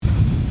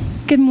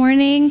Good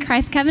morning,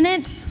 Christ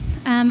Covenant.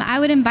 I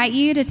would invite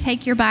you to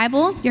take your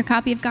Bible, your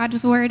copy of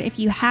God's Word, if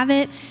you have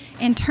it,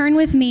 and turn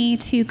with me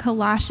to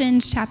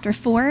Colossians chapter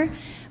 4.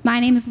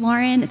 My name is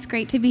Lauren. It's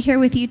great to be here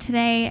with you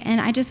today,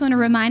 and I just want to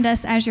remind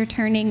us as you're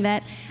turning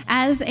that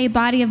as a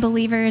body of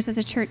believers, as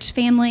a church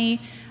family,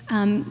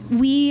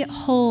 we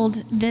hold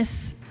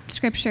this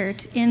scripture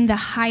in the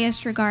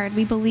highest regard.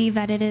 We believe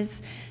that it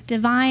is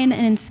divine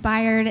and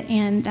inspired,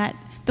 and that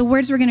the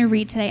words we're going to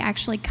read today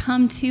actually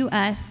come to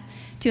us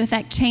to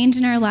effect change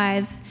in our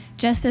lives,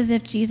 just as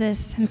if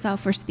Jesus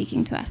himself were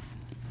speaking to us.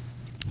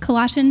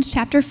 Colossians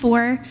chapter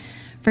 4,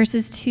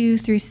 verses 2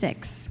 through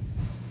 6.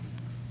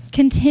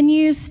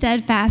 Continue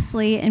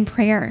steadfastly in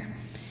prayer,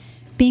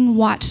 being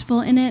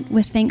watchful in it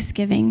with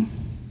thanksgiving.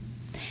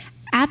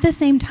 At the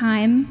same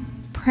time,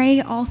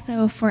 pray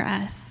also for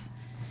us,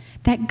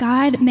 that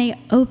God may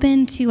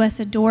open to us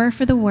a door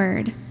for the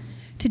word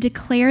to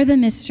declare the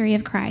mystery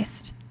of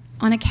Christ,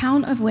 on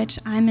account of which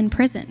I'm in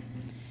prison,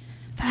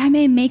 that I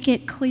may make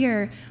it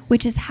clear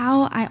which is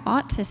how I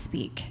ought to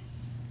speak.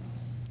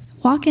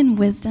 Walk in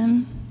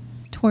wisdom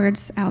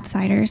towards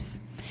outsiders,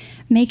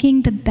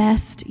 making the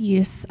best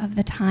use of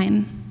the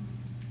time.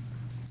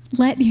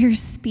 Let your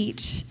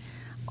speech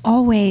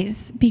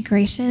always be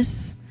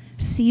gracious,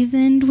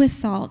 seasoned with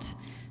salt,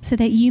 so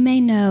that you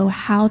may know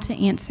how to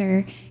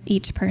answer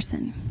each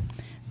person.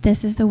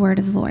 This is the word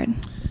of the Lord.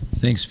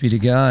 Thanks be to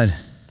God.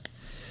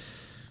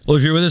 Well,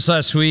 if you were with us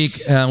last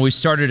week, we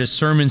started a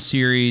sermon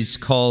series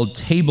called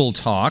Table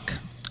Talk,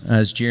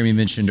 as Jeremy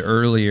mentioned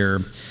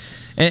earlier.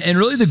 And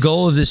really the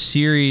goal of this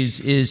series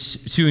is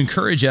to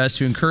encourage us,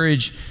 to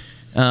encourage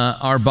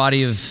our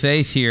body of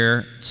faith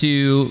here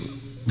to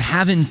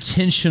have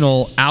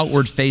intentional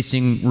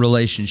outward-facing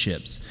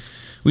relationships.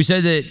 We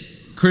said that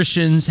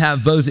Christians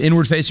have both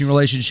inward-facing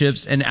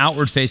relationships and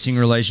outward-facing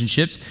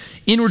relationships.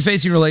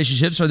 Inward-facing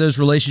relationships are those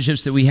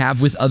relationships that we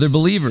have with other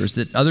believers,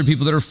 that other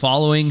people that are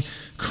following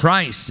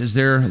Christ as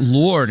their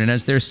Lord and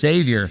as their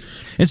Savior.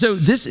 And so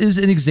this is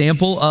an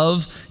example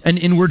of an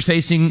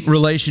inward-facing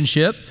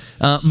relationship.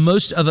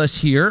 Most of us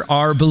here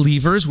are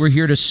believers. We're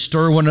here to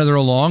stir one another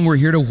along. We're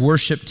here to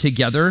worship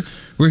together.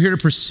 We're here to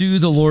pursue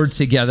the Lord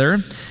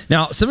together.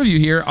 Now, some of you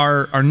here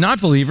are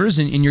not believers,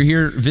 and you're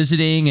here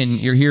visiting, and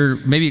you're here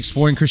maybe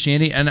exploring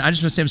Christianity. And I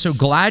just want to say I'm so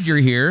glad you're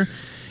here.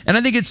 And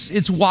I think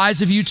it's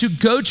wise of you to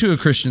go to a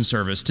Christian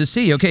service to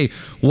see, okay,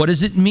 what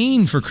does it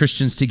mean for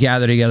Christians to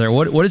gather together?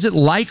 What is it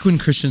like when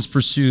Christians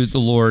pursue the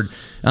Lord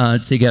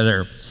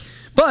together?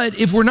 But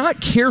if we're not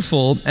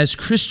careful as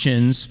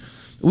Christians,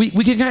 we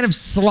can kind of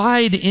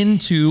slide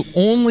into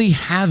only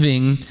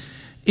having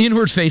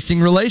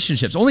inward-facing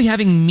relationships, only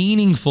having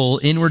meaningful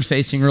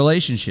inward-facing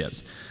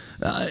relationships.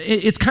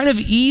 It's kind of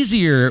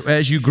easier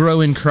as you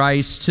grow in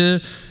Christ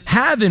to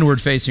have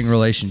inward-facing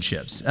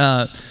relationships.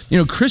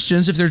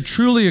 Christians, if they're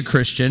truly a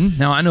Christian,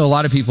 now I know a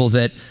lot of people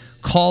that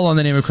call on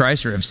the name of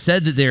Christ or have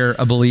said that they're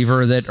a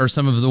believer that are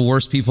some of the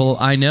worst people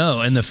I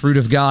know, and the fruit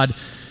of God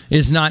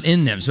is not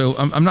in them. So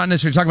I'm not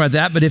necessarily talking about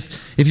that, but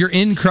if you're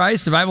in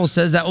Christ, the Bible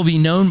says that will be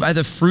known by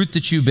the fruit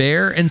that you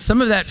bear. And some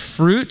of that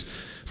fruit,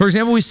 for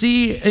example, we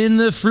see in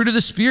the fruit of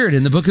the Spirit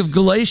in the book of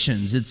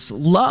Galatians. It's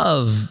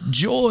love,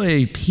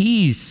 joy,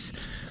 peace,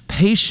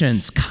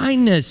 patience,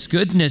 kindness,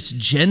 goodness,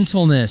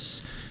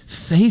 gentleness,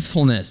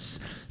 faithfulness,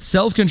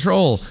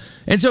 self-control.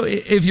 And so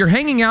if you're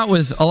hanging out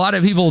with a lot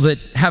of people that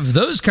have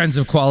those kinds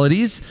of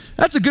qualities,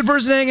 that's a good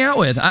person to hang out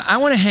with. I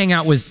want to hang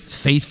out with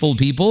faithful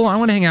people. I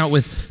want to hang out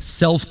with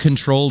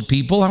self-controlled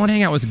people. I want to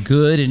hang out with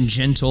good and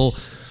gentle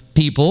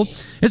people.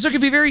 And so it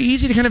can be very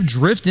easy to kind of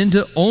drift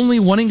into only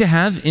wanting to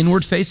have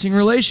inward-facing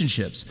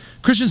relationships.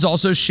 Christians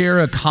also share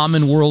a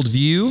common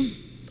worldview,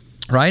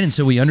 right? And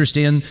so we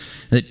understand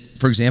that,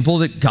 for example,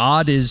 that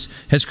God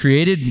has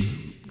created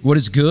what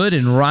is good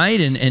and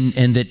right,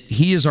 and that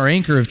he is our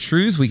anchor of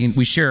truth.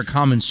 We share a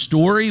common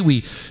story.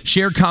 We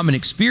share common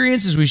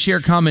experiences. We share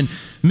common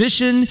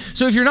mission.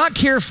 So if you're not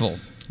careful,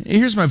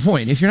 here's my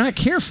point. If you're not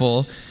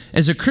careful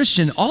as a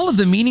Christian, all of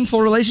the meaningful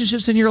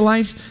relationships in your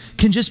life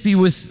can just be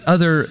with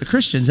other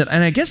Christians.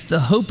 And I guess the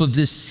hope of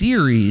this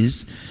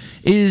series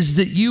is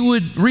that you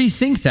would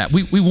rethink that.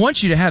 We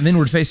want you to have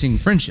inward-facing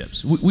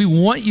friendships. We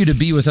want you to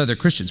be with other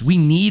Christians. We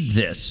need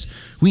this.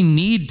 We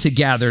need to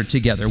gather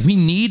together. We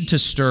need to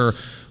stir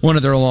one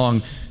another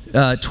along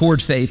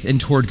toward faith and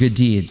toward good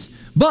deeds.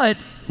 But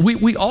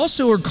we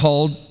also are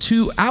called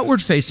to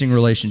outward-facing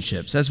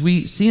relationships, as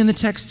we see in the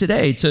text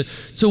today, to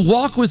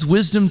walk with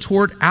wisdom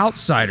toward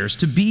outsiders,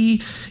 to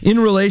be in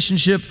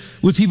relationship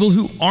with people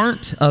who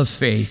aren't of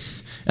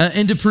faith,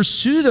 and to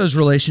pursue those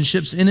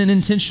relationships in an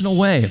intentional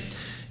way.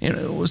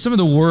 Some of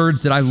the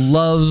words that I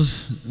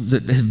love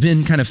that have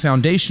been kind of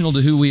foundational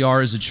to who we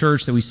are as a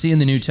church that we see in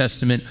the New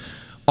Testament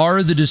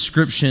are the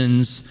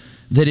descriptions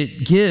that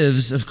it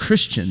gives of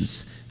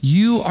Christians.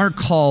 You are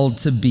called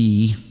to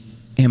be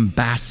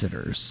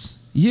ambassadors.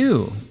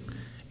 You,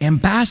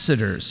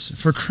 ambassadors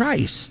for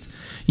Christ.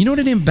 You know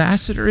what an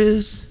ambassador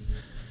is?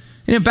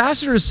 An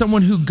ambassador is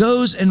someone who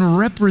goes and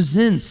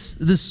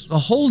represents a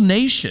whole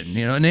nation.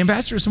 An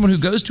ambassador is someone who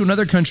goes to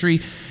another country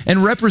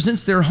and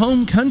represents their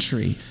home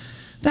country.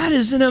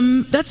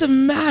 That's a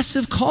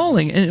massive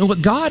calling. And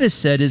what God has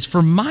said is,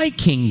 for my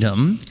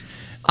kingdom,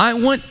 I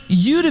want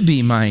you to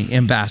be my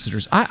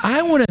ambassadors.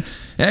 I want to,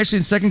 actually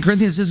in 2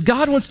 Corinthians it says,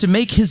 God wants to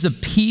make his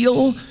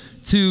appeal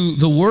to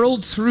the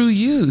world through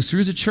you,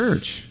 through the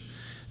church.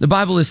 The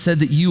Bible has said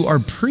that you are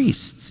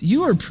priests.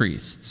 You are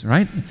priests,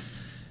 right?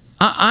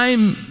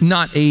 I'm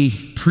not a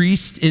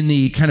priest in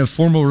the kind of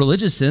formal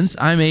religious sense.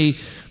 I'm a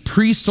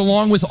priest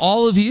along with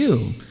all of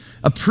you.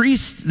 A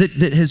priest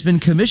that has been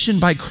commissioned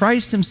by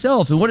Christ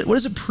himself. And what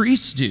does a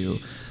priest do?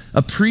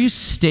 A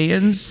priest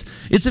stands,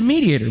 it's a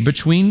mediator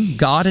between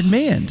God and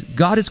man.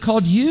 God has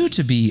called you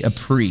to be a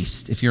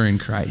priest if you're in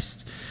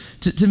Christ,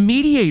 to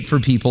mediate for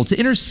people, to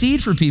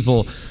intercede for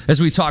people, as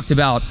we talked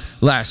about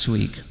last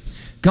week.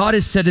 God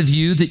has said of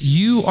you that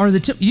you are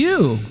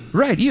you.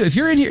 If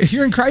you're in here, if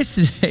you're in Christ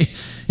today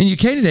and you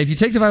came today, if you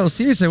take the Bible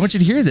seriously, I want you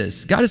to hear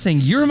this. God is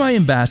saying, you're my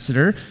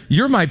ambassador,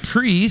 you're my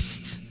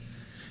priest.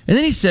 And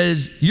then he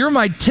says, you're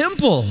my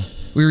temple,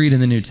 we read in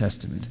the New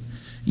Testament.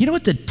 You know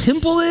what the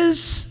temple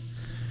is?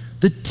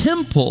 The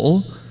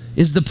temple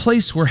is the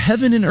place where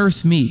heaven and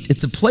earth meet.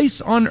 It's a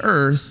place on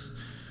earth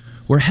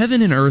where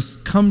heaven and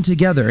earth come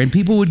together. And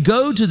people would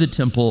go to the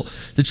temple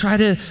to try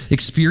to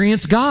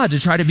experience God, to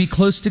try to be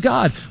close to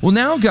God. Well,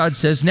 now God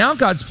says, now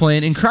God's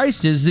plan in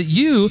Christ is that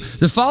you,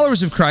 the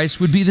followers of Christ,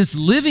 would be this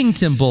living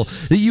temple,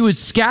 that you would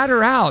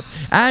scatter out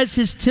as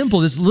his temple,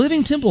 this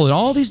living temple in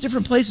all these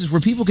different places where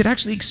people could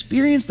actually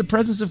experience the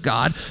presence of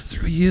God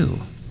through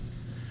you.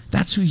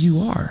 That's who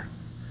you are.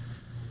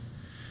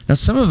 Now,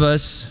 some of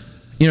us,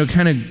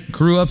 kind of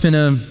grew up in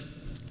a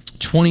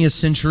 20th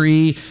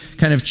century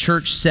kind of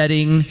church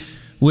setting,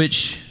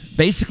 which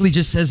basically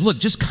just says, look,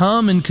 just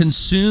come and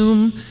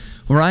consume,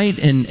 right?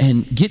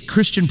 And get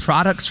Christian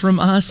products from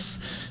us.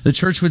 The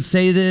church would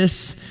say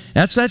this.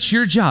 That's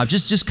your job.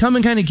 Just come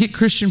and kind of get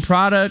Christian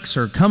products,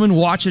 or come and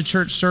watch a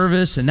church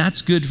service, and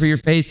that's good for your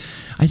faith.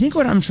 I think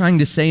what I'm trying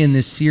to say in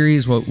this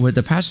series, what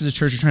the pastors of the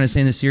church are trying to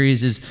say in this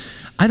series is,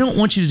 I don't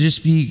want you to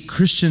just be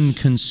Christian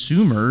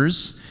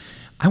consumers.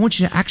 I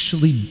want you to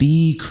actually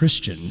be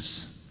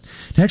Christians,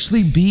 to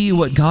actually be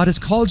what God has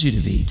called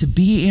you to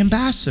be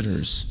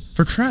ambassadors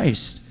for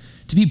Christ,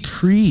 to be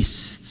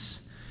priests,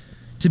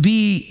 to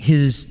be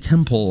his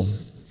temple.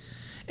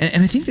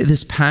 And I think that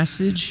this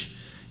passage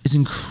is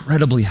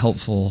incredibly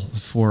helpful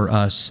for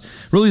us.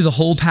 Really, the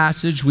whole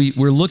passage,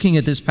 we're looking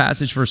at this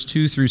passage, verse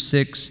 2 through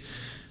 6,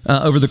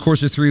 over the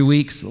course of 3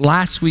 weeks.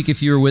 Last week,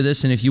 if you were with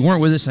us, and if you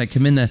weren't with us, I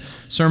commend the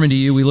sermon to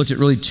you. We looked at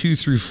really 2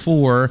 through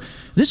 4.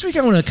 This week,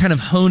 I want to kind of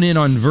hone in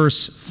on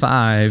verse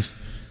 5,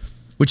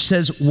 which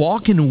says,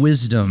 walk in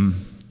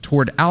wisdom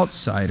toward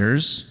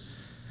outsiders,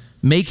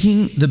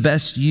 making the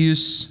best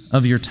use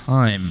of your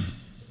time.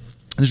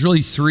 There's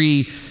really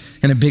 3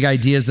 kind of big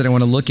ideas that I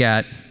want to look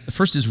at. The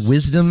first is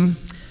wisdom,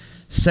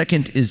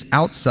 second is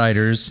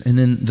outsiders, and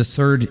then the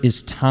third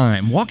is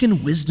time. Walk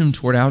in wisdom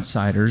toward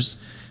outsiders,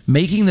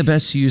 making the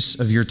best use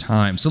of your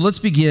time. So let's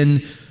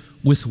begin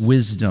with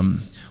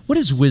wisdom. What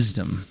is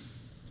wisdom?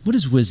 What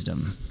is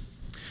wisdom?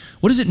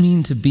 What does it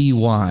mean to be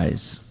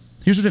wise?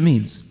 Here's what it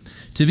means.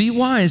 To be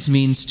wise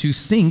means to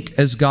think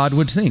as God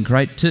would think,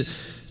 right? To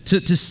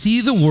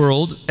see the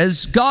world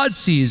as God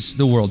sees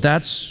the world.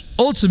 That's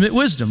ultimate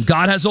wisdom.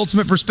 God has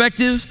ultimate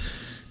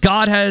perspective.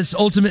 God has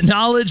ultimate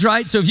knowledge,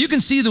 right? So if you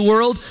can see the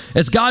world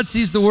as God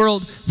sees the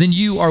world, then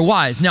you are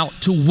wise. Now,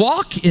 to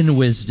walk in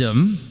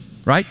wisdom,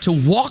 right? To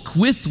walk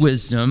with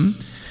wisdom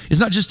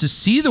is not just to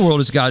see the world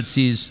as God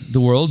sees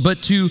the world,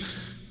 but to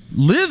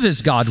live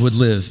as God would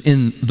live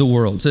in the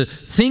world, to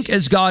think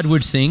as God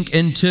would think,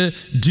 and to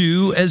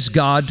do as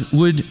God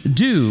would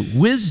do.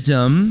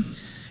 Wisdom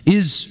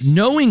is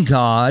knowing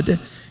God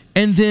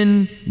and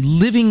then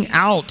living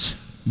out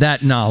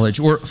that knowledge,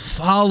 or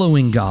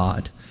following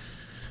God.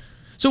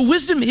 So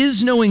wisdom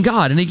is knowing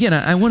God. And again,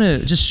 I want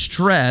to just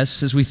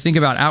stress, as we think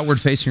about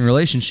outward-facing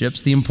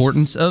relationships, the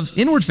importance of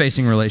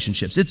inward-facing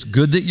relationships. It's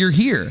good that you're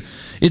here.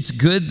 It's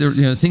good,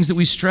 things that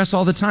we stress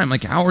all the time,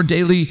 like our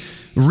daily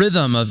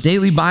rhythm of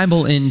daily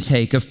Bible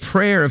intake, of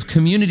prayer, of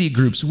community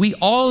groups. We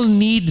all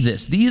need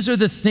this. These are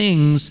the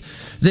things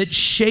that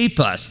shape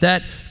us,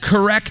 that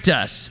correct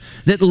us,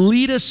 that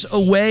lead us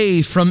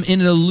away from an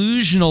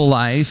illusional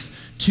life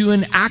to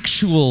an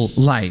actual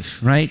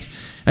life, right?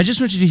 I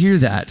just want you to hear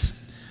that.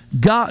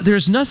 God,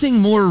 there's nothing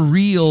more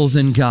real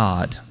than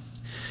God.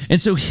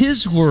 And so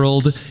his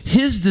world,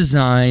 his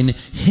design,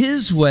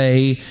 his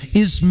way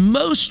is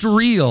most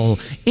real.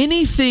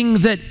 Anything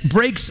that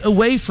breaks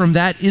away from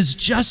that is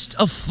just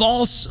a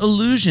false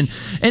illusion.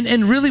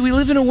 And really, we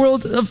live in a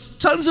world of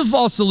tons of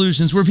false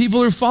illusions where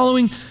people are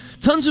following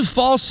tons of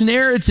false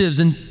narratives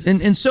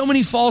and so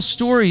many false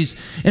stories.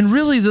 And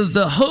really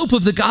the hope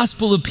of the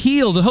gospel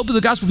appeal,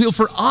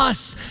 for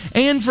us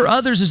and for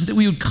others, is that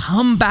we would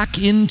come back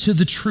into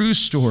the true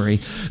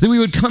story, that we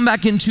would come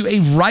back into a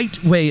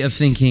right way of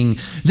thinking,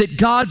 that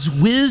God's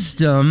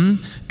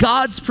wisdom,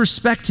 God's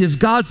perspective,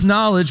 God's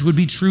knowledge would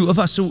be true of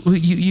us. So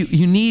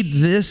you need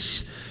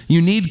this,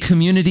 you need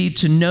community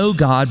to know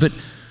God, but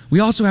we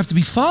also have to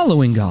be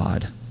following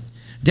God.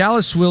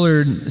 Dallas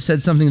Willard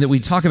said something that we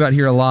talk about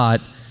here a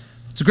lot.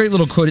 It's a great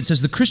little quote. It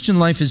says, "The Christian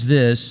life is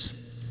this: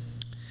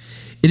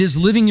 it is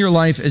living your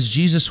life as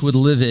Jesus would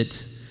live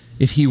it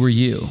if he were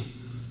you."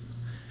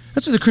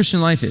 That's what the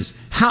Christian life is.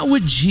 How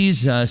would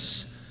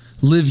Jesus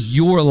live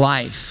your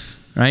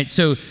life, right?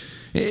 So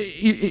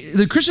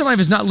the Christian life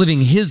is not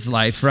living his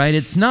life, right?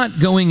 It's not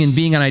going and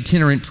being an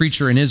itinerant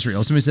preacher in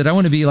Israel. Somebody said, "I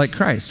want to be like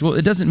Christ." Well,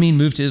 it doesn't mean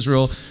move to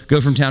Israel,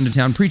 go from town to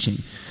town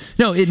preaching.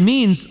 No, it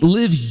means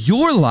live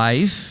your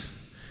life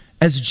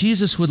as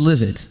Jesus would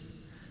live it.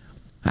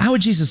 How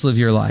would Jesus live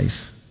your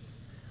life?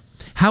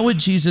 How would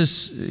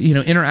Jesus,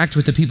 interact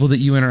with the people that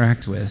you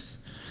interact with?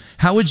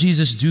 How would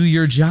Jesus do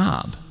your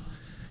job?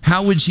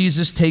 How would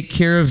Jesus take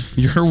care of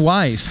your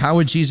wife? How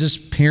would Jesus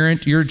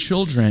parent your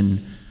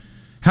children?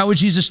 How would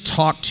Jesus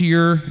talk to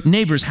your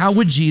neighbors? How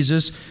would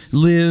Jesus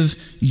live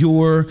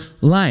your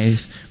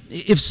life?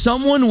 If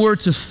someone were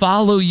to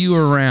follow you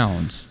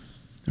around,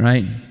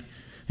 right,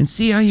 and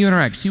see how you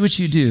interact, see what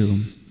you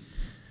do,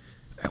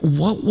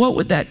 what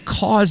would that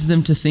cause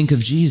them to think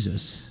of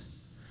Jesus?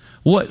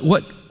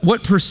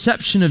 What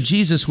perception of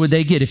Jesus would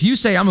they get? If you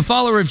say, "I'm a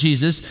follower of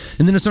Jesus,"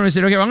 and then if somebody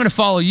said, "Okay, well, I'm going to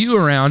follow you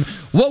around,"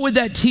 what would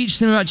that teach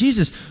them about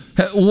Jesus?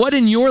 What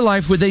in your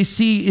life would they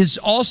see is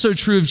also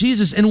true of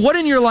Jesus? And what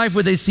in your life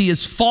would they see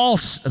is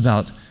false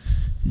about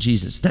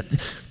Jesus?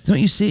 Don't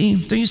you see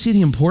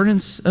the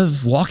importance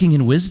of walking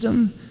in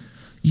wisdom?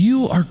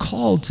 You are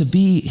called to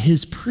be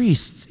his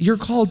priests. You're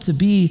called to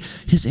be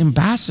his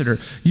ambassador.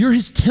 You're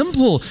his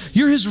temple.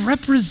 You're his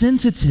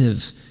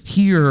representative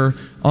here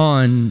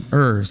on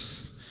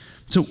earth.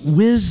 So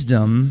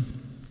wisdom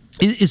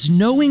is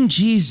knowing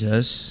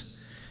Jesus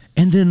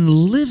and then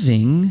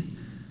living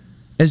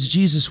as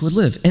Jesus would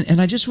live.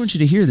 And I just want you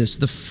to hear this.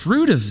 The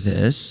fruit of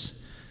this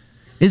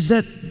is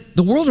that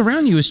the world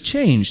around you has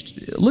changed.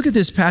 Look at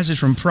this passage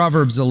from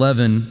Proverbs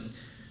 11.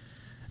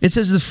 It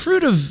says, "The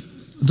fruit of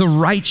the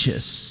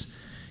righteous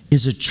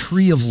is a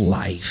tree of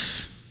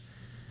life,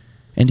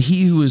 and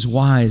he who is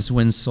wise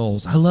wins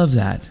souls." I love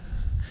that.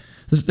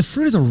 The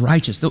fruit of the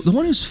righteous, the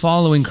one who's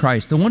following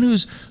Christ, the one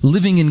who's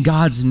living in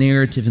God's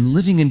narrative and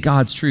living in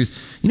God's truth.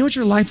 You know what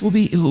your life will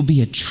be? It will be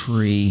a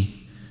tree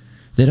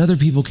that other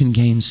people can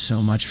gain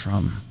so much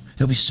from.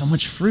 There'll be so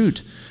much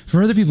fruit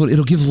for other people.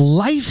 It'll give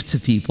life to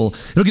people.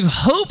 It'll give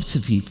hope to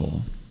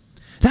people.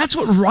 That's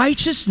what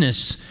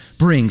righteousness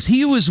brings.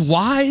 He who is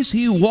wise,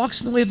 he who walks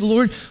in the way of the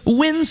Lord,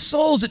 wins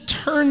souls. It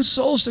turns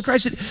souls to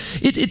Christ.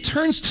 It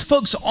turns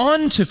folks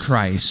on to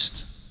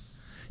Christ.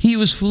 He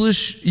who is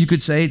foolish, you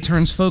could say,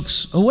 turns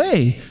folks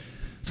away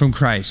from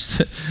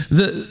Christ.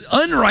 The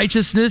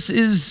unrighteousness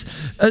is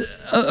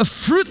a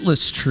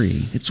fruitless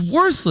tree. It's a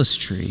worthless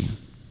tree.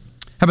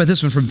 How about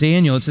this one from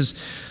Daniel? It says,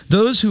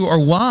 "Those who are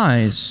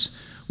wise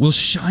will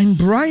shine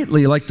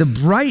brightly like the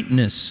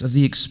brightness of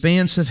the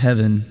expanse of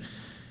heaven,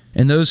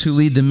 and those who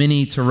lead the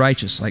many to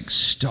righteous like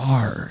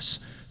stars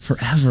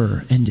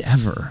forever and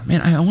ever." Man,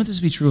 I want this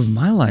to be true of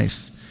my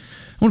life.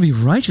 I want to be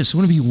righteous. I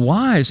want to be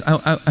wise.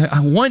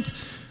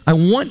 I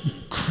want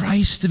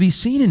Christ to be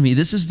seen in me.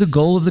 This is the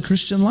goal of the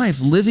Christian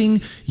life,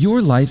 living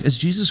your life as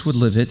Jesus would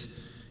live it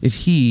if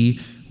he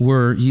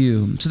were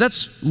you. So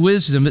that's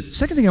wisdom. But the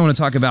second thing I want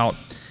to talk about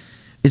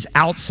is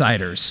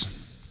outsiders.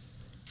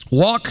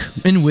 Walk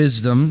in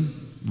wisdom,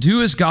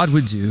 do as God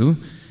would do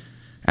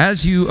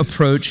as you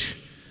approach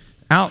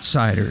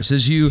outsiders,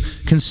 as you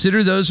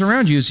consider those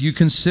around you, as you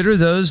consider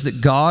those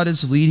that God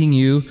is leading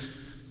you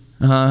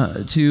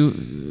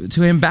to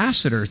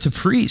ambassador, to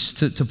priest,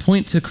 to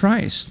point to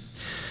Christ.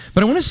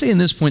 But I want to say in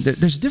this point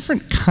that there's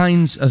different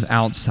kinds of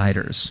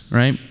outsiders,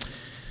 right?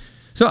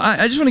 So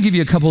I just want to give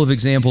you a couple of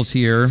examples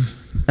here.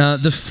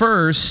 The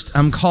first,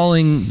 I'm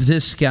calling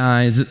this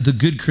guy the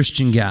good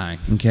Christian guy,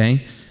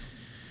 okay?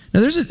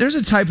 Now there's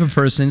a type of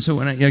person, so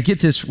when I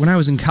get this, when I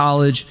was in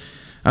college,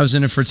 I was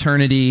in a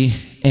fraternity,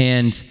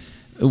 and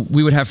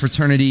we would have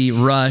fraternity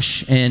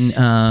rush, and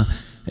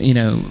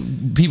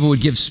people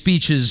would give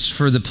speeches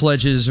for the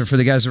pledges or for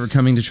the guys that were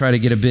coming to try to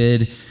get a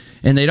bid,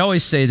 and they'd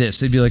always say this.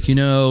 They'd be like,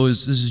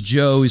 this is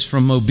Joe, he's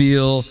from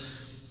Mobile,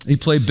 he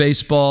played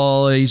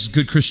baseball, he's a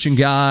good Christian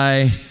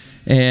guy,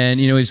 and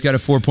he's got a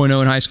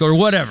 4.0 in high school or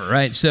whatever,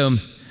 right? So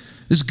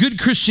this good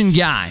Christian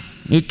guy,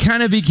 it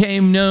kind of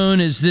became known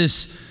as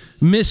this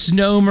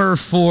misnomer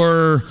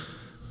for,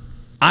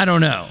 I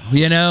don't know,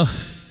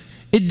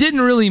 It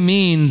didn't really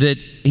mean that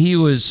he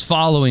was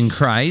following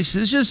Christ.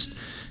 It just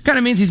kind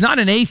of means he's not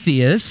an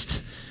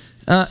atheist.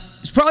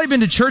 He's probably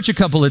been to church a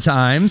couple of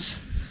times,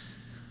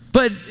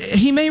 but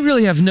he may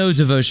really have no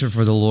devotion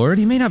for the Lord.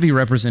 He may not be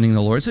representing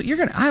the Lord. So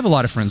I have a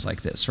lot of friends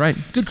like this, right?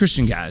 Good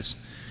Christian guys.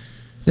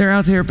 They're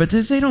out there, but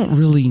they don't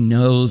really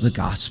know the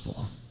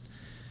gospel.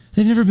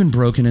 They've never been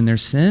broken in their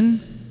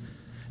sin.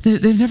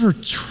 They've never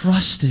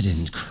trusted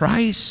in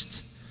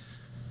Christ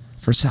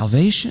for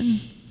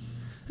salvation.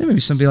 There may be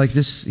somebody like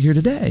this here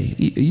today.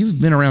 You've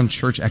been around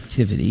church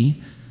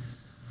activity,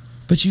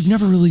 but you've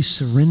never really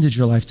surrendered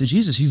your life to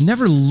Jesus. You've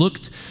never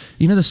looked,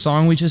 the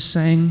song we just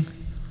sang,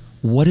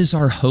 "What is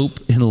our hope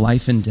in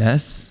life and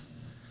death?"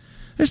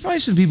 There's probably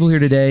some people here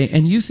today,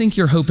 and you think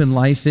your hope in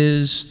life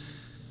is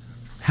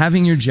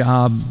having your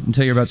job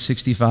until you're about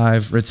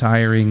 65,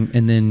 retiring,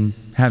 and then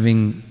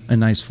having a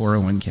nice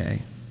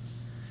 401k.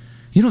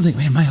 You don't think,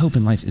 man, my hope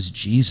in life is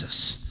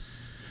Jesus.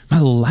 My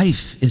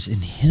life is in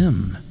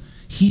him.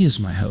 He is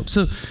my hope.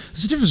 So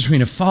there's a difference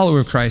between a follower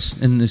of Christ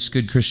and this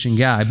good Christian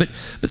guy. But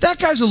that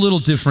guy's a little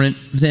different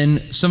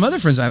than some other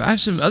friends I have. I have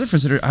some other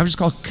friends that I would just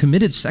call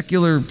committed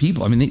secular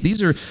people. I mean,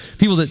 these are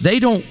people that they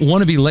don't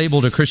want to be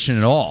labeled a Christian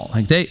at all.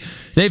 Like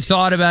they've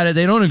thought about it.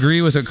 They don't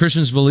agree with what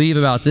Christians believe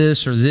about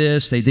this or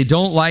this. They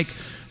don't like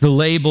the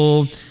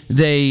label.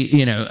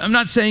 I'm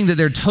not saying that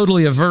they're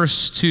totally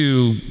averse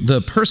to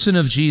the person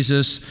of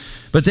Jesus,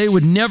 but they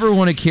would never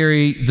want to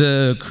carry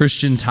the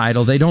Christian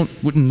title. They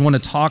wouldn't want to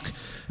talk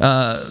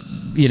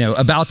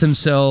about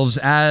themselves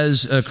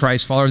as a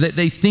Christ follower.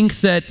 They think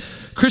that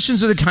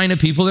Christians are the kind of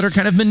people that are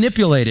kind of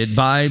manipulated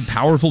by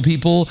powerful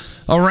people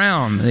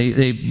around.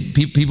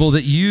 People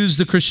that use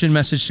the Christian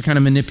message to kind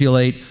of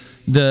manipulate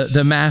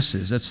the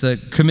masses. That's the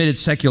committed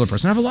secular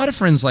person. I have a lot of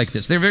friends like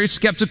this. They're very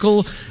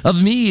skeptical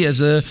of me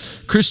as a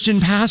Christian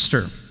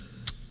pastor.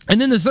 And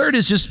then the third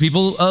is just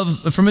people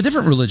from a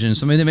different religion,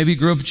 somebody that maybe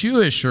grew up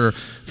Jewish or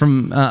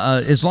from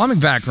Islamic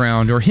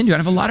background or Hindu. I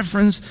have a lot of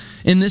friends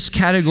in this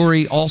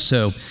category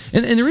also.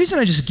 And the reason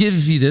I just give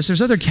you this,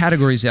 there's other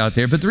categories out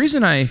there, but the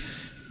reason I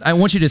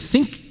want you to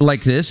think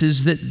like this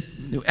is that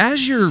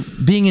as you're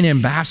being an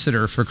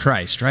ambassador for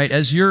Christ, right?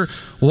 As you're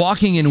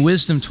walking in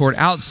wisdom toward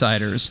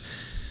outsiders,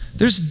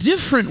 there's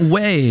different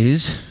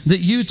ways that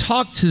you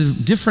talk to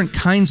different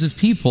kinds of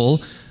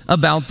people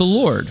about the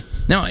Lord.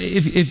 Now,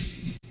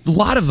 if a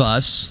lot of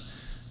us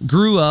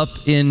grew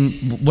up in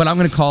what I'm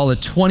going to call a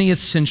 20th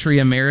century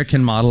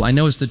American model. I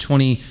know it's the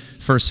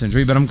 21st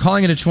century, but I'm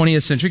calling it a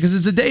 20th century because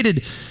it's a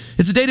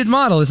dated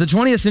model. It's a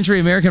 20th century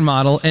American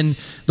model. And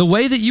the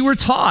way that you were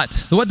taught,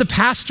 what the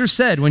pastor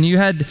said when you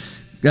had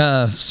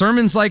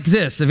sermons like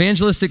this,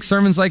 evangelistic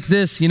sermons like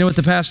this, you know what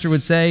the pastor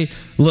would say?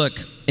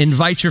 Look,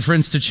 invite your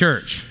friends to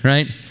church,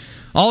 right?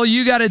 All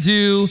you got to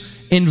do,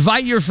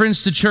 invite your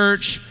friends to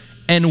church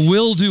and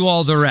we'll do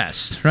all the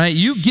rest, right?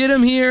 You get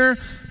them here,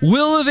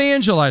 we'll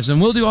evangelize them,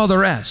 we'll do all the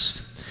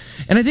rest.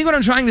 And I think what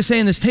I'm trying to say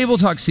in this Table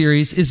Talk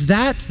series is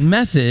that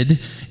method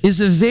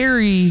is a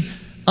very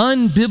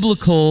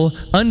unbiblical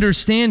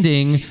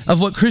understanding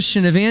of what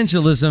Christian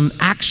evangelism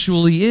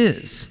actually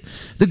is.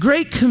 The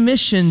Great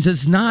Commission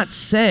does not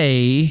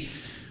say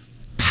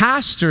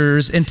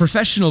pastors and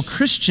professional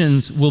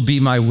Christians will be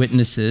my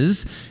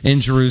witnesses in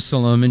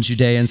Jerusalem and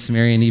Judea and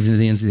Samaria and even to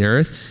the ends of the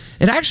earth.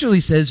 It actually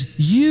says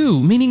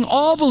you, meaning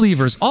all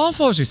believers, all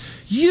followers,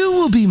 you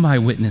will be my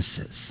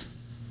witnesses.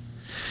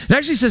 It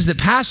actually says that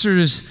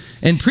pastors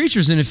and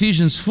preachers in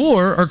Ephesians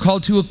 4 are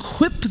called to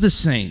equip the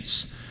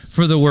saints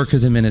for the work of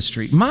the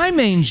ministry. My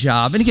main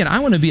job, and again, I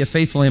want to be a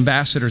faithful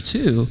ambassador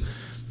too,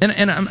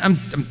 and I'm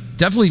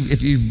definitely,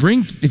 if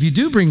you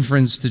do bring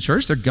friends to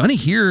church, they're gonna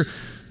hear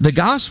the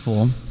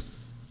gospel,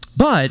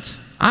 but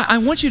I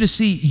want you to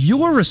see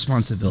your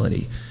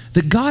responsibility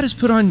that God has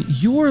put on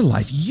your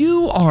life.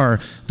 You are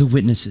the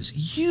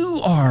witnesses.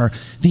 You are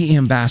the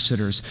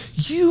ambassadors.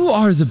 You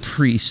are the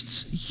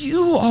priests.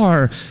 You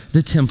are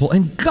the temple.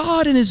 And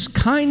God in his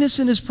kindness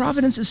and his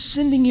providence is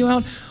sending you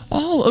out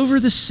all over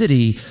the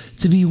city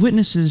to be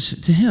witnesses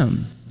to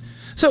him.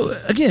 So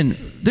again,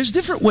 there's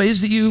different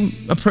ways that you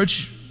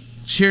approach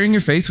sharing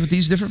your faith with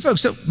these different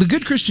folks. So the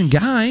good Christian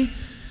guy,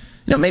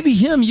 maybe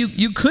him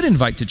you could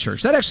invite to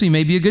church. That actually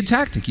may be a good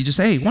tactic. You just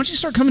say, hey, why don't you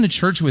start coming to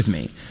church with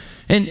me?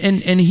 And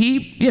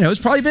he, has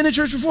probably been to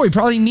church before. He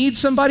probably needs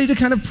somebody to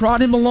kind of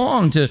prod him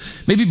along, to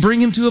maybe bring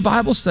him to a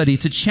Bible study,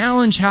 to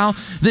challenge how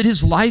that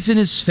his life and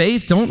his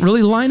faith don't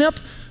really line up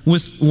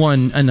with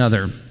one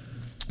another.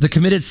 The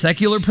committed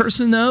secular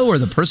person, though, or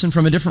the person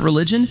from a different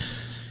religion,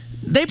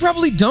 they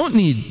probably don't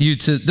need you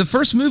to, the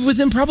first move with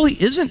them probably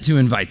isn't to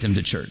invite them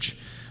to church,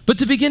 but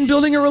to begin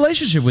building a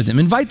relationship with them.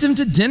 Invite them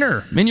to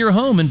dinner in your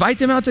home. Invite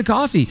them out to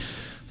coffee.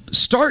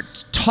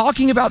 Start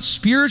talking about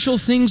spiritual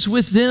things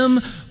with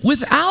them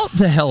without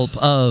the help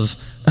of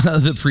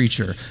the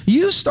preacher.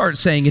 You start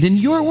saying it in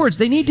your words.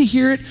 They need to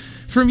hear it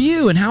from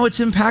you and how it's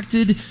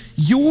impacted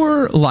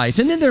your life.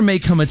 And then there may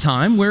come a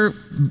time where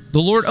the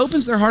Lord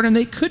opens their heart and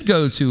they could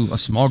go to a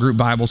small group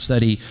Bible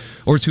study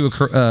or to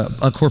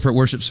a corporate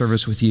worship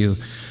service with you.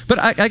 But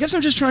I guess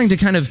I'm just trying to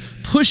kind of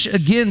push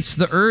against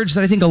the urge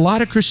that I think a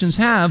lot of Christians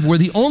have, where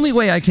the only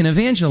way I can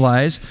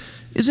evangelize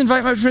is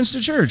invite my friends to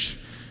church.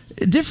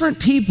 Different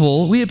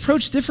people, we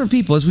approach different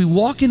people as we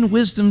walk in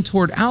wisdom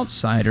toward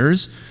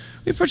outsiders.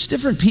 We approach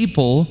different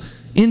people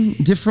in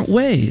different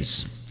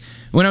ways.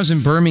 When I was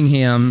in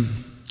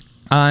Birmingham,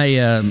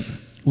 I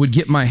would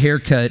get my hair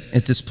cut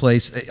at this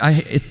place.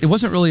 It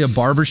wasn't really a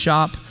barber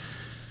shop,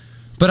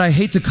 but I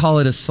hate to call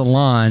it a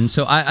salon.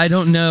 So I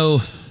don't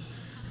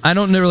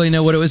really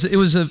know what it was. It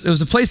was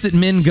a place that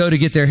men go to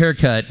get their hair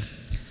cut,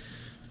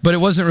 but it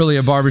wasn't really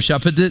a barber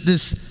shop. But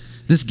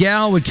this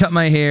gal would cut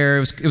my hair.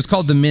 It was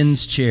called the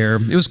men's chair.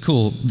 It was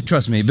cool,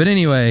 trust me. But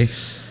anyway,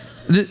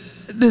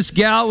 this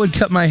gal would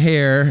cut my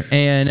hair,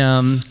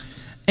 and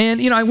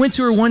I went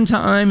to her one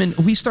time, and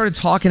we started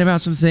talking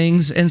about some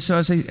things. And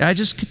so I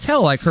just could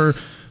tell, like, her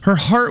her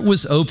heart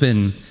was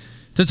open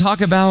to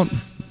talk about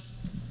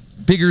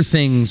bigger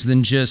things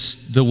than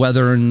just the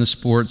weather and the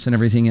sports and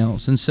everything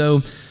else. And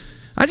so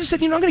I just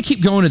said, I'm going to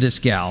keep going to this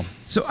gal.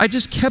 So I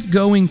just kept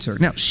going to her.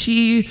 Now,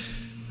 she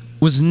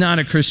was not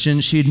a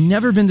Christian. She had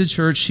never been to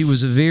church. She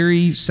was a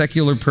very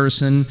secular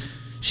person.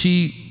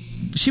 She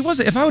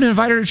wasn't, if I would have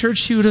invited her to church,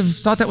 she would have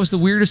thought that was the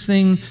weirdest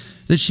thing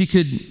that she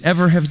could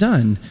ever have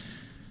done.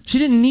 She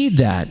didn't need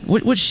that.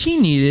 What she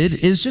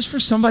needed is just for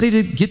somebody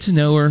to get to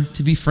know her,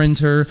 to befriend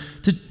her.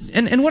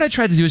 And what I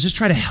tried to do is just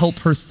try to help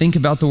her think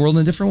about the world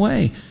in a different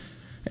way.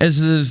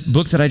 As the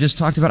book that I just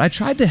talked about, I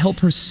tried to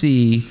help her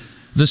see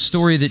the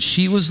story that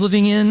she was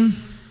living in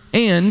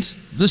and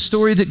the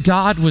story that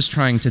God was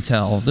trying to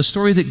tell, the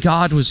story that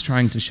God was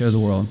trying to show the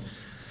world.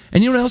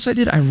 And you know what else I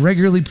did? I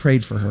regularly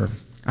prayed for her.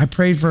 I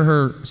prayed for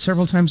her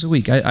several times a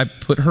week. I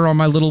put her on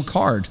my little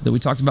card that we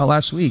talked about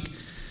last week,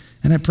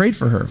 and I prayed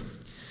for her.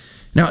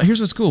 Now, here's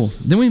what's cool.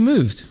 Then we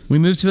moved. We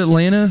moved to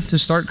Atlanta to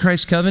start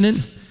Christ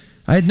Covenant.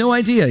 I had no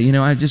idea.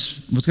 I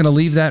just was going to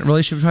leave that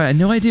relationship. I had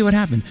no idea what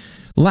happened.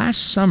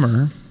 Last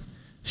summer,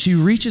 she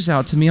reaches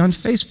out to me on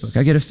Facebook.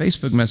 I get a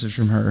Facebook message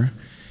from her,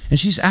 and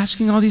she's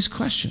asking all these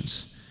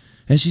questions.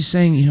 And she's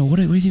saying, what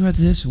do you think about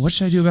this? What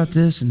should I do about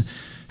this? And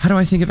how do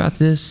I think about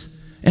this?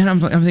 And I'm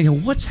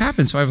thinking, what's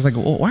happened? So I was like,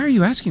 well, why are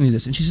you asking me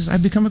this? And she says,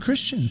 I've become a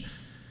Christian.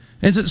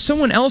 And so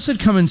someone else had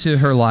come into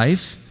her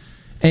life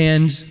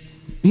and,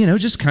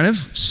 just kind of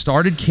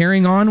started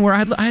carrying on where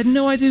I had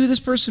no idea who this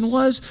person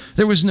was.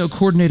 There was no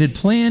coordinated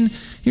plan.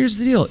 Here's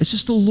the deal. It's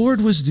just the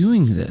Lord was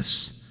doing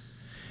this.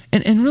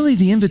 And really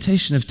the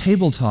invitation of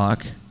Table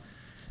Talk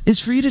is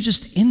for you to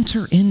just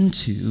enter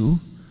into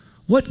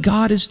what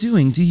God is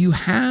doing. Do you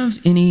have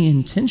any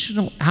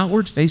intentional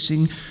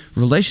outward-facing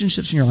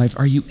relationships in your life?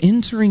 Are you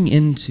entering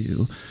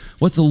into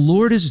what the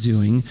Lord is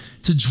doing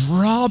to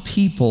draw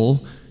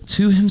people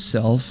to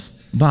himself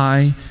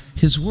by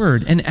his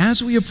word? And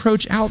as we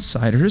approach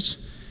outsiders,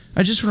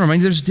 I just want to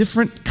remind you there's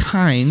different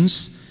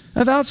kinds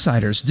of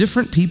outsiders.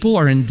 Different people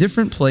are in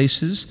different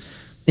places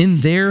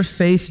in their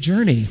faith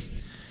journey.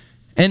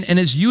 And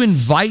as you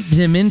invite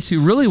them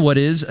into really what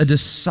is a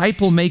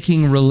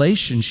disciple-making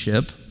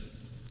relationship,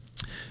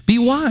 be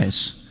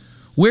wise.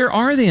 Where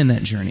are they in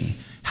that journey?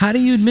 How do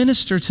you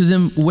administer to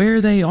them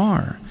where they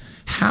are?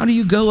 How do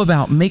you go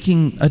about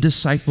making a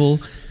disciple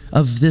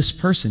of this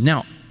person?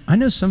 Now, I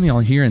know some of y'all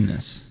are hearing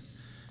this.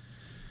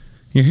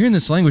 You're hearing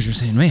this language, you're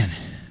saying, man,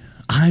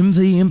 I'm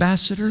the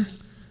ambassador,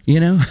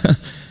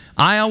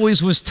 I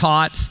always was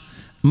taught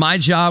my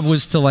job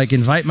was to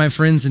invite my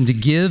friends and to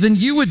give, and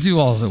you would do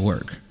all the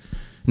work.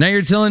 Now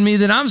you're telling me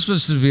that I'm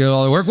supposed to do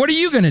all the work. What are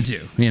you going to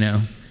do?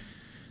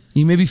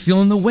 You may be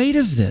feeling the weight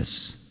of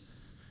this.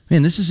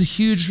 Man, this is a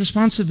huge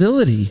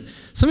responsibility.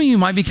 Some of you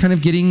might be kind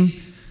of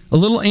getting a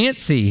little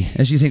antsy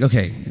as you think,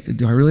 okay,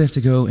 do I really have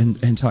to go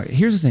and talk?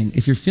 Here's the thing.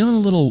 If you're feeling a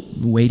little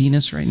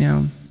weightiness right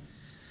now,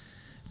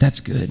 that's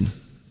good.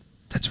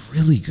 That's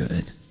really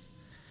good.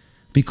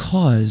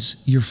 Because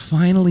you're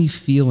finally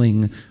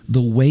feeling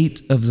the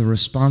weight of the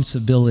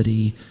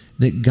responsibility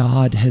that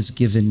God has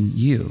given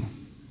you.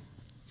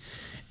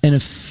 And a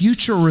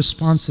future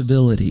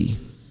responsibility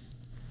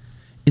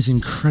is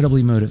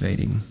incredibly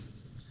motivating.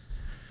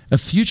 A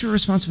future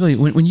responsibility,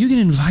 when you get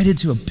invited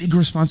to a big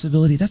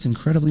responsibility, that's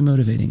incredibly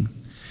motivating.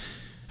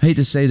 I hate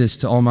to say this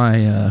to all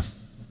my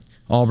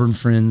Auburn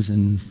friends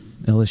and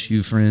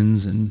LSU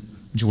friends and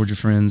Georgia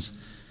friends,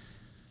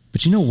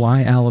 but you know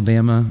why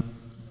Alabama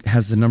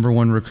has the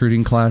 #1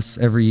 recruiting class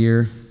every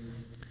year?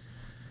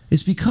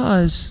 It's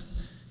because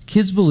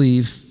kids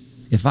believe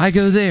if I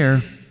go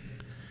there,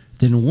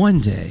 then one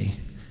day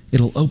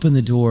it'll open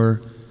the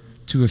door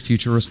to a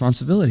future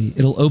responsibility.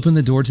 It'll open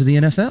the door to the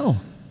NFL.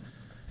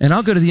 And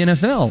I'll go to the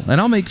NFL and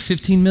I'll make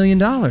 $15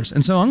 million.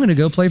 And so I'm going to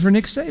go play for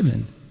Nick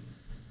Saban.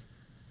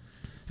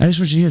 I just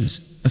want you to hear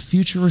this. A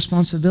future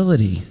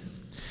responsibility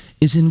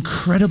is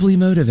incredibly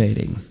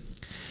motivating.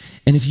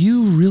 And if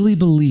you really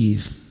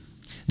believe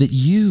that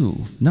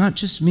you, not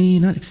just me,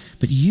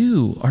 but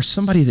you are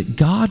somebody that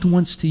God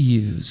wants to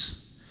use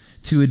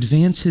to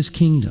advance his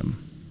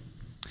kingdom,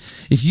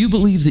 if you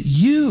believe that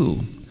you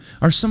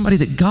are somebody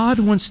that God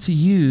wants to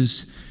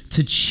use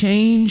to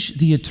change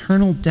the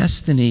eternal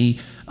destiny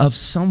of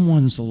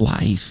someone's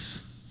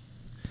life,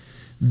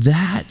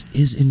 that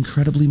is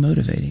incredibly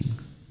motivating.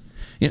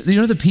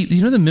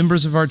 The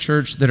members of our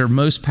church that are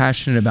most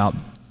passionate about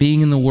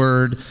being in the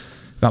Word,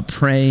 about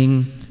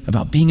praying,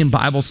 about being in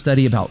Bible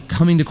study, about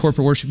coming to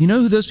corporate worship, you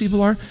know who those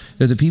people are?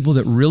 They're the people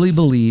that really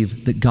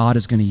believe that God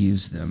is going to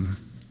use them.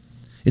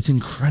 It's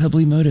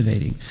incredibly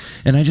motivating.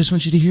 And I just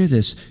want you to hear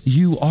this.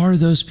 You are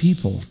those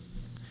people.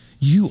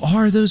 You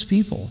are those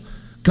people.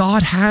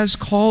 God has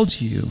called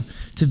you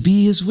to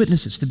be his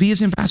witnesses, to be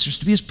his ambassadors,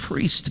 to be his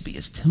priests, to be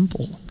his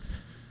temple.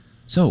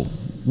 So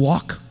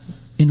walk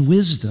in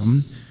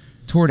wisdom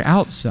toward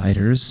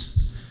outsiders,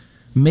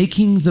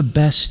 making the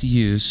best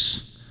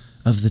use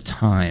of the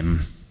time.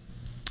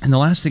 And the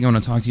last thing I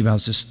want to talk to you about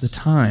is just the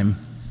time.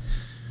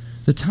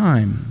 The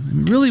time.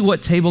 And really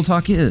what Table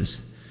Talk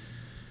is.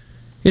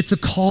 It's a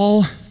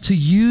call to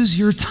use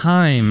your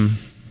time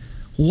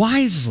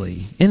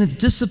wisely, in a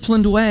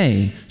disciplined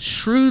way,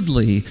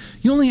 shrewdly.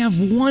 You only have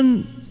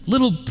one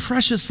little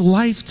precious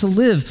life to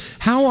live.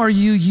 How are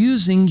you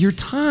using your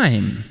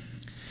time?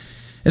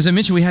 As I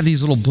mentioned, we have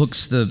these little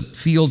books, the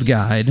Field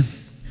Guide,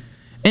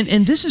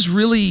 and this is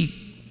really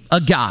a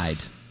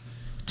guide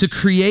to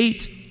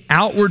create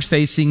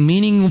outward-facing,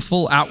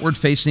 meaningful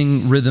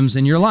outward-facing rhythms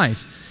in your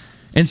life.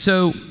 And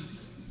so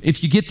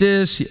if you get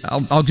this,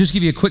 I'll just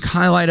give you a quick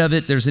highlight of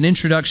it. There's an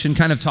introduction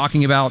kind of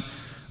talking about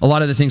a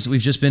lot of the things that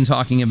we've just been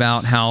talking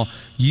about, how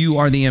you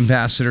are the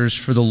ambassadors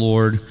for the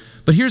Lord.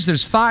 But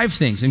there's 5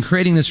 things in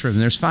creating this rhythm.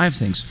 There's 5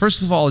 things.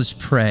 First of all is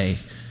pray.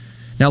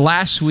 Now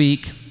last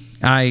week,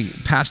 I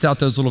passed out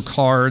those little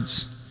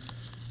cards.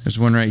 There's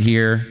one right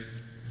here.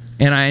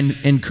 And I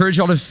encourage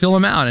y'all to fill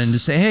them out and to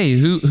say, hey,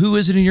 who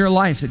is it in your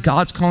life that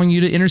God's calling you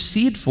to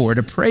intercede for,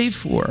 to pray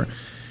for,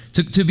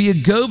 to be a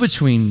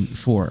go-between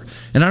for?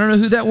 And I don't know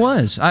who that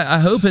was. I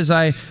hope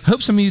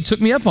some of you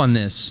took me up on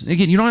this.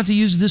 Again, you don't have to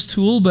use this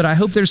tool, but I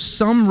hope there's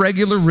some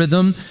regular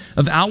rhythm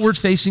of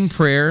outward-facing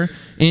prayer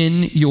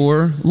in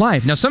your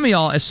life. Now, some of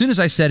y'all, as soon as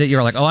I said it,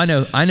 you're like, oh, I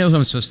know who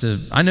I'm supposed to,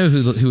 I know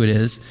who it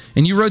is.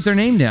 And you wrote their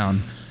name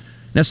down.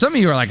 Now, some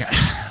of you are like,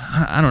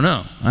 I don't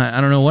know.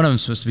 I don't know what I'm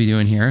supposed to be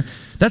doing here.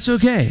 That's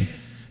okay.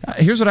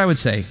 Here's what I would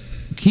say.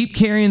 Keep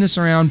carrying this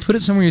around, put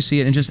it somewhere you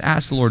see it, and just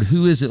ask the Lord,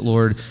 who is it,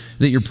 Lord,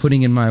 that you're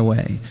putting in my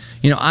way?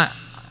 You know,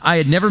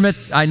 I didn't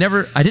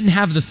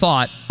have the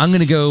thought, I'm going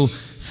to go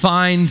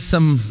find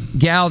some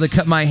gal to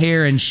cut my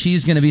hair and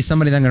she's going to be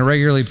somebody that I'm going to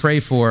regularly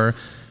pray for.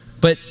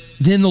 But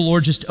then the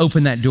Lord just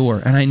opened that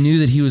door and I knew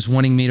that he was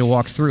wanting me to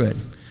walk through it.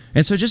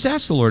 And so just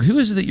ask the Lord, who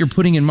is it that you're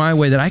putting in my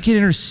way that I can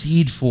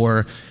intercede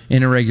for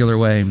in a regular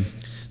way?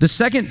 The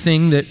second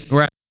thing that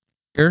we're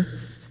here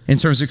in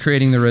terms of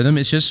creating the rhythm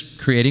is just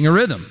creating a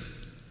rhythm.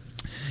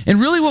 And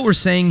really what we're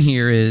saying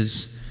here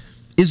is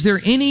there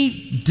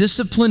any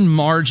discipline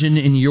margin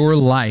in your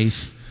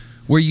life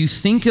where you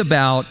think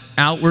about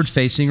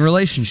outward-facing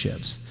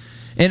relationships?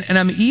 And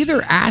I'm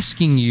either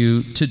asking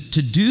you to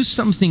do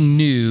something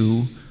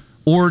new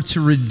or to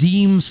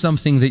redeem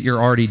something that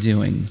you're already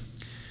doing.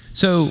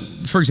 So,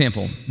 for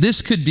example,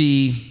 this could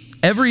be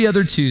every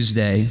other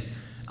Tuesday,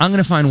 I'm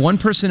going to find one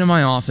person in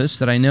my office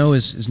that I know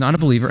is not a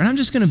believer, and I'm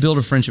just going to build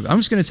a friendship. I'm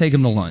just going to take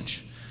them to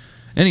lunch.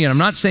 And again, I'm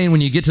not saying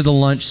when you get to the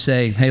lunch,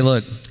 say, hey,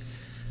 look,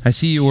 I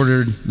see you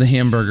ordered the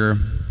hamburger,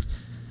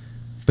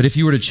 but if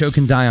you were to choke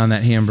and die on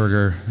that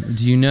hamburger,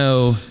 do you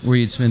know where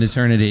you'd spend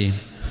eternity?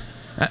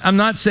 I'm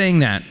not saying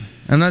that.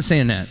 I'm not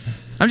saying that.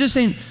 I'm just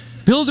saying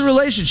build a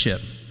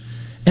relationship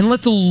and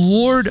let the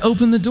Lord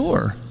open the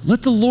door.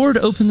 Let the Lord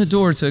open the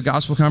door to a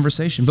gospel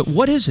conversation. But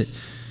what is it?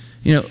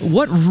 You know,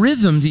 what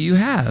rhythm do you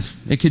have?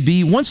 It could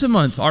be once a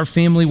month, our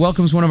family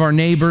welcomes one of our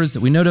neighbors that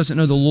we know doesn't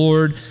know the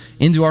Lord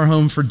into our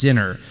home for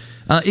dinner.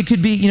 It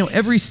could be,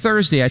 every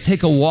Thursday I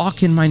take a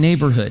walk in my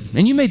neighborhood.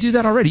 And you may do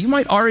that already. You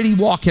might already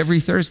walk every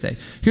Thursday.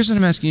 Here's what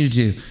I'm asking you to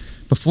do.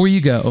 Before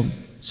you go,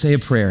 say a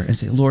prayer and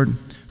say, Lord,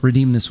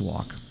 redeem this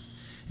walk.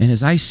 And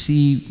as I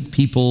see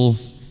people,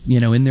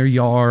 in their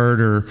yard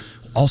or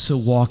also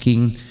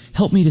walking,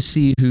 help me to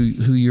see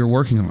who you're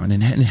working on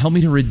and help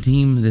me to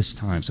redeem this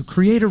time. So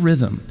create a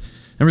rhythm.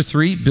 Number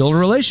 3, build a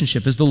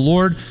relationship. As the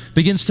Lord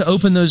begins to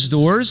open those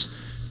doors,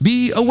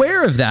 be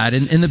aware of that.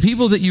 And the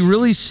people that you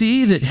really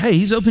see that, hey,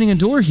 he's opening a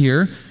door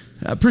here,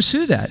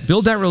 pursue that.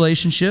 Build that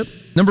relationship.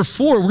 Number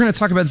 4, we're going to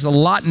talk about this a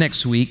lot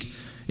next week,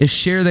 is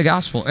share the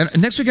gospel.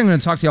 And next week I'm going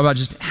to talk to you about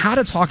just how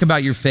to talk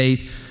about your faith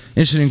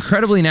in just an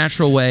incredibly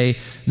natural way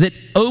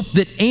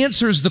that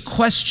answers the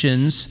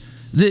questions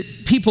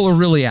that people are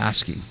really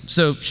asking.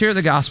 So share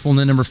the gospel. And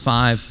then number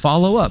 5,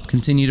 follow up.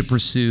 Continue to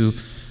pursue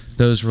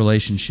those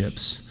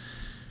relationships.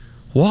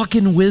 Walk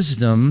in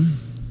wisdom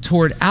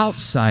toward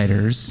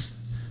outsiders,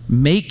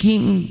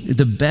 making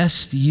the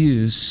best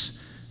use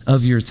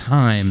of your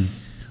time.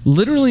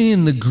 Literally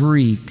in the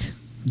Greek,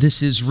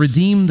 this is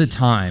redeem the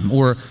time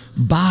or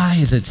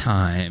buy the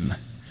time.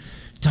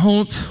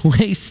 Don't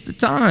waste the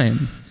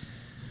time.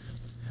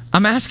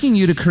 I'm asking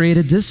you to create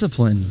a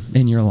discipline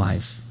in your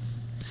life.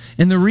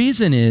 And the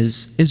reason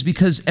is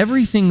because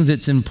everything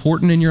that's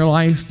important in your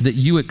life that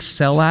you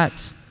excel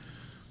at,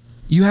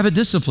 you have a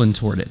discipline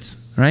toward it,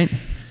 right?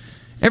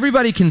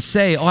 Everybody can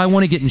say, oh, I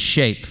want to get in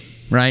shape,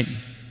 right?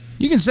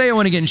 You can say, I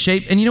want to get in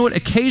shape. And you know what?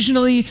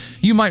 Occasionally,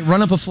 you might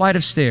run up a flight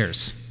of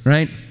stairs,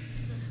 right?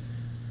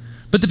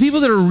 But the people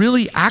that are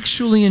really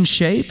actually in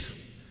shape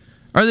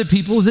are the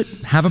people that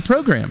have a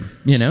program,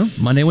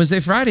 Monday, Wednesday,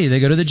 Friday, they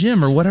go to the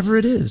gym or whatever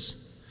it is.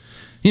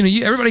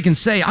 Everybody can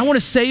say, I want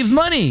to save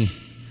money.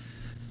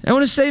 I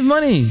want to save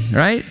money,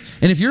 right?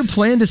 And if your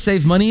plan to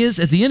save money is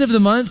at the end of the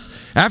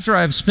month, after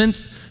I've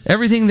spent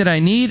everything that I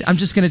need, I'm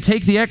just going to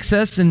take the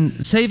excess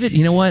and save it.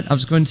 You know what? I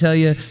was going to tell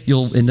you,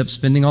 you'll end up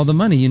spending all the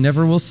money. You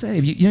never will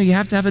save. You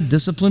have to have a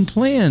disciplined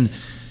plan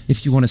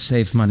if you want to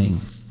save money.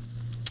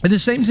 And the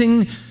same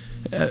thing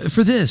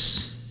for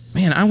this.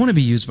 Man, I want to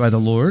be used by the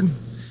Lord.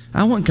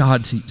 I want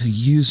God to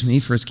use me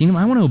for his kingdom.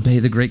 I want to obey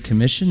the Great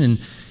Commission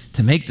and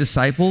to make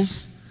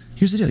disciples.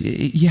 Here's the deal.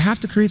 You have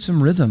to create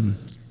some rhythm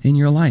in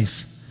your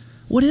life.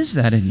 What is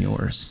that in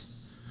yours?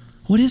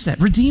 What is that?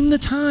 Redeem the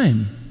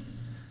time.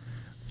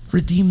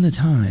 Redeem the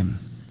time.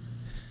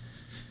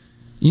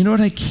 You know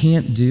what I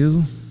can't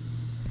do?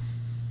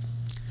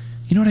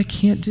 You know what I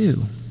can't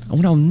do?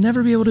 What I'll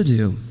never be able to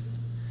do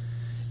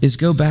is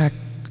go back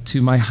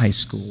to my high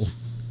school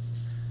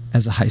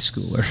as a high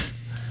schooler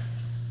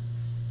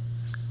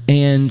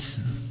and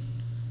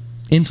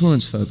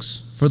influence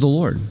folks for the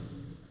Lord.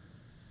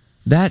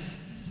 That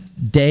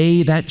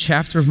day, that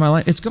chapter of my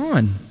life, it's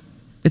gone.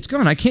 It's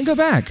gone. I can't go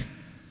back.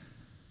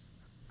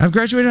 I've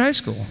graduated high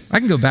school. I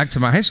can go back to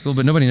my high school,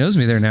 but nobody knows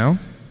me there now.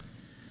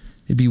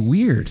 It'd be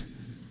weird.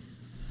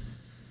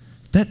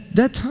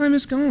 That time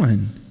is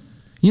gone.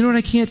 You know what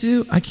I can't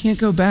do? I can't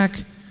go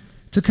back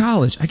to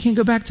college. I can't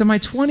go back to my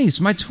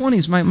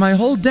 20s, my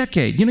whole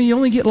decade. You know, you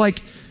only get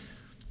like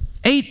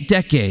 8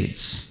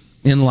 decades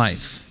in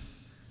life.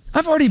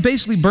 I've already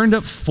basically burned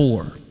up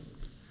 4.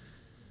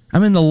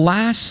 I'm in the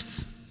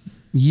last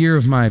year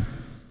of my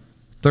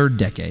 3rd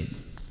decade.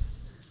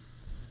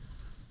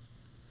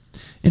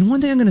 And one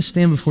day I'm going to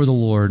stand before the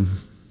Lord,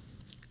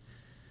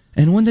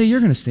 and one day you're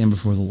going to stand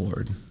before the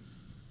Lord.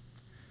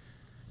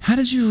 How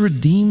did you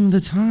redeem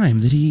the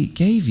time that he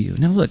gave you?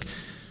 Now look,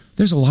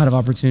 there's a lot of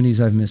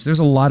opportunities I've missed. There's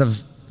a lot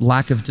of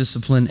lack of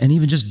discipline and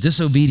even just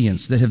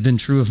disobedience that have been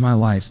true of my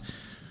life.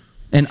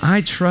 And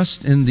I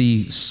trust in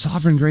the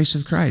sovereign grace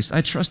of Christ.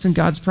 I trust in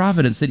God's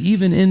providence that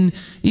even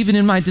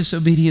in my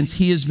disobedience,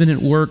 he has been at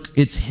work.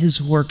 It's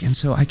his work, and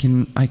so I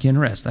can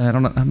rest.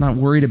 I'm not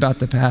worried about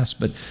the past,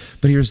 but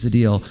here's the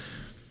deal.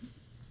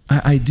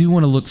 I do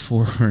want to look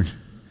forward,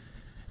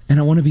 and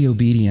I want to be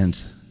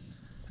obedient.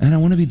 And I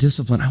want to be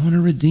disciplined. I want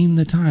to redeem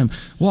the time.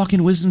 Walk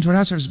in wisdom toward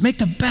outsiders. Make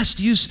the best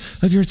use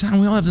of your time.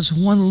 We all have this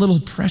one little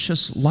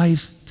precious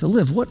life to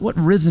live. What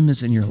rhythm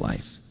is in your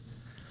life?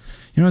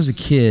 You know, as a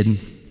kid,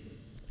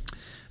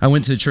 I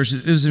went to a church.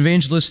 It was an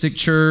evangelistic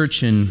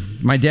church,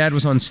 and my dad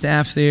was on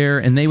staff there,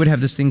 and they would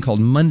have this thing called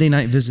Monday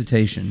night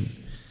visitation.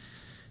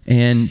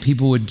 And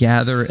people would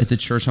gather at the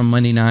church on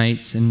Monday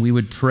nights, and we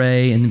would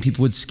pray, and then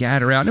people would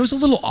scatter out. And it was a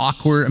little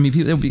awkward. I mean,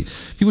 people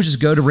would just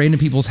go to random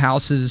people's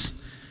houses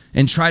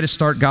and try to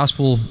start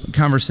gospel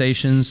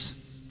conversations.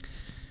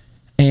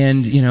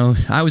 And, you know,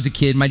 I was a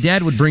kid. My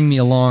dad would bring me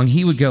along.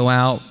 He would go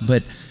out,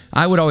 but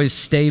I would always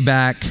stay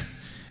back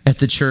at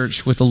the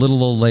church with the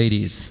little old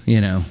ladies, you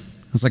know.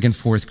 I was like in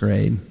 4th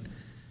grade.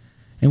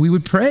 And we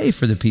would pray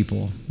for the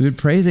people. We would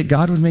pray that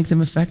God would make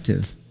them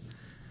effective.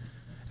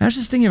 I was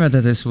just thinking about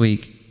that this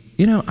week.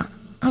 You know,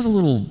 I was a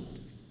little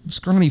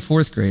scrawny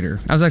 4th grader.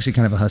 I was actually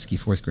kind of a husky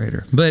 4th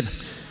grader, but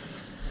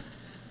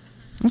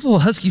I was a little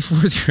husky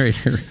 4th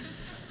grader.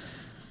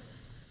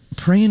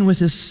 Praying with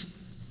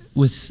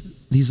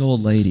these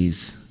old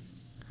ladies.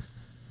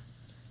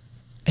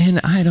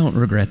 And I don't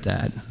regret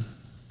that.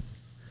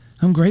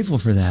 I'm grateful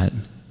for that.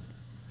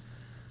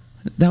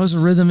 That was a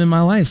rhythm in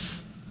my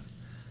life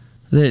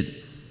that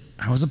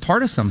I was a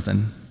part of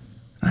something.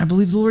 And I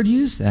believe the Lord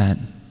used that.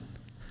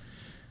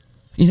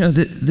 You know,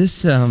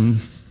 this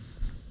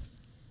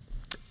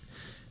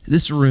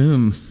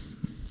room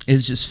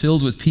is just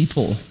filled with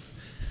people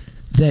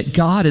that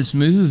God has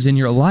moved in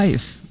your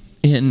life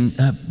in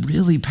a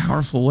really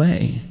powerful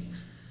way.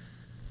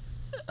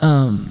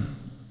 And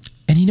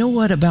you know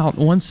what? About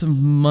once a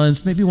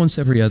month, maybe once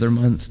every other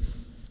month,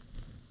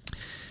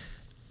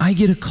 I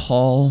get a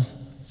call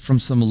from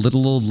some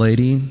little old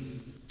lady,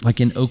 like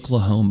in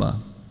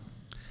Oklahoma.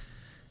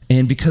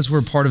 And because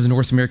we're part of the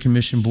North American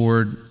Mission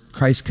Board,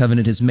 Christ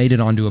Covenant has made it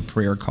onto a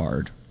prayer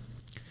card.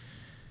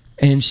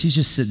 And she's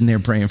just sitting there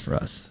praying for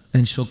us.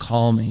 And she'll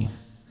call me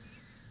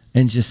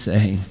and just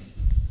say,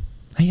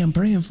 "Hey, I'm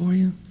praying for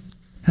you.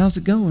 How's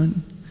it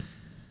going?"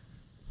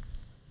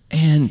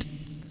 And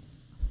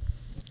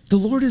the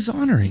Lord is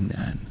honoring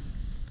that.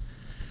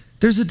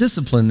 There's a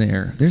discipline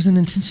there. There's an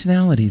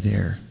intentionality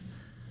there.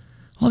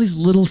 All these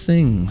little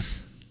things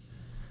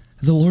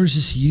the Lord's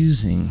just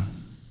using.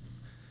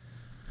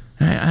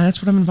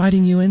 That's what I'm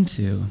inviting you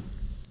into.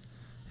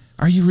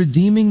 Are you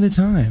redeeming the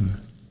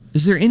time?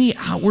 Is there any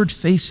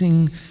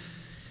outward-facing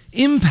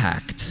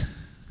impact?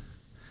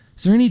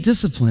 Is there any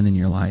discipline in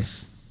your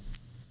life?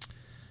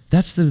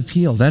 That's the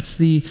appeal. That's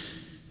the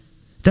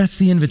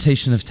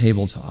invitation of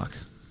Table Talk.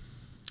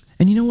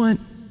 And you know what?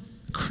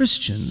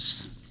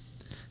 Christians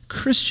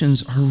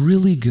are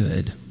really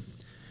good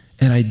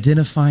at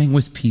identifying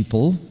with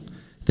people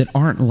that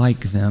aren't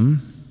like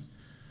them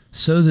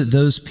so that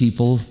those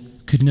people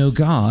could know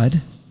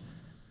God.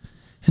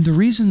 And the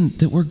reason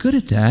that we're good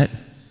at that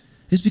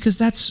is because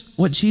that's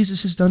what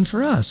Jesus has done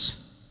for us.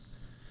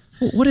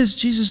 Well, what has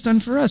Jesus done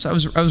for us? I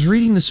was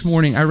reading this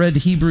morning. I read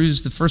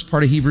Hebrews, the first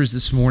part of Hebrews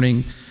this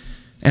morning,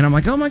 and I'm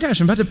like, oh my gosh,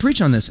 I'm about to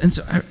preach on this. And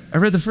so I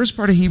read the first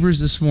part of Hebrews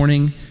this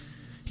morning,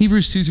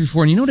 Hebrews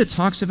 2-4, and you know what it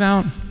talks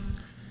about?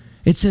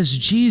 It says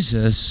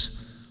Jesus,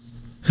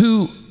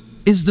 who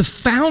is the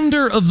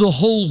founder of the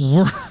whole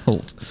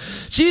world.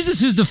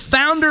 Jesus, who's the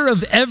founder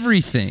of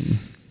everything,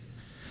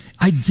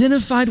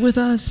 identified with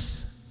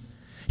us.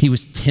 He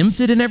was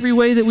tempted in every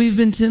way that we've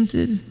been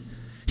tempted.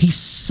 He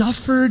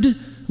suffered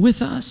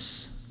with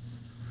us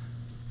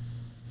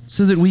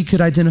so that we could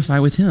identify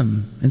with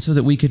him and so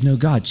that we could know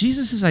God.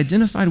 Jesus is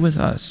identified with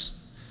us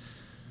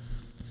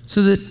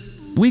so that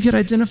we could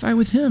identify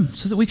with him,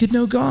 so that we could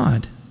know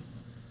God.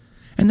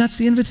 And that's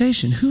the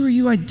invitation. Who are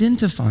you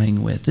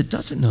identifying with that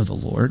doesn't know the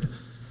Lord,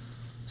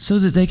 so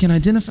that they can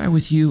identify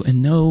with you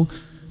and know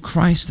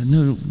Christ and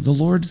know the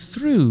Lord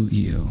through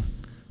you?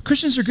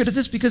 Christians are good at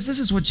this because this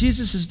is what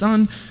Jesus has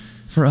done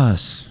for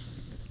us.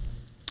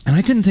 And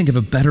I couldn't think of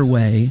a better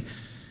way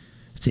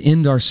to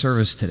end our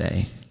service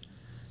today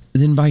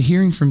than by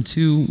hearing from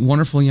two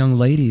wonderful young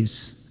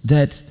ladies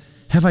that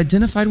have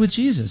identified with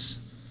Jesus.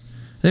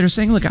 That are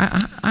saying, look,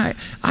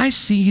 I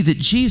see that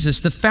Jesus,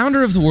 the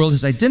founder of the world,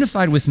 has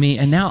identified with me,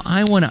 and now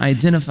I want to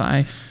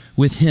identify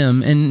with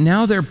him. And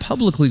now they're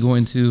publicly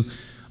going to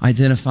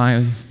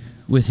identify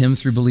with him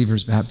through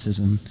believers'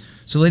 baptism.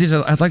 So ladies,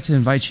 I'd like to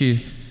invite you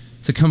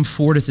to come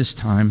forward at this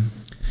time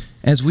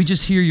as we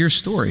just hear your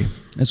story,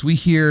 as we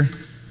hear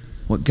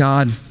what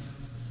God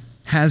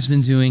has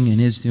been doing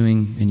and is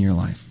doing in your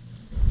life.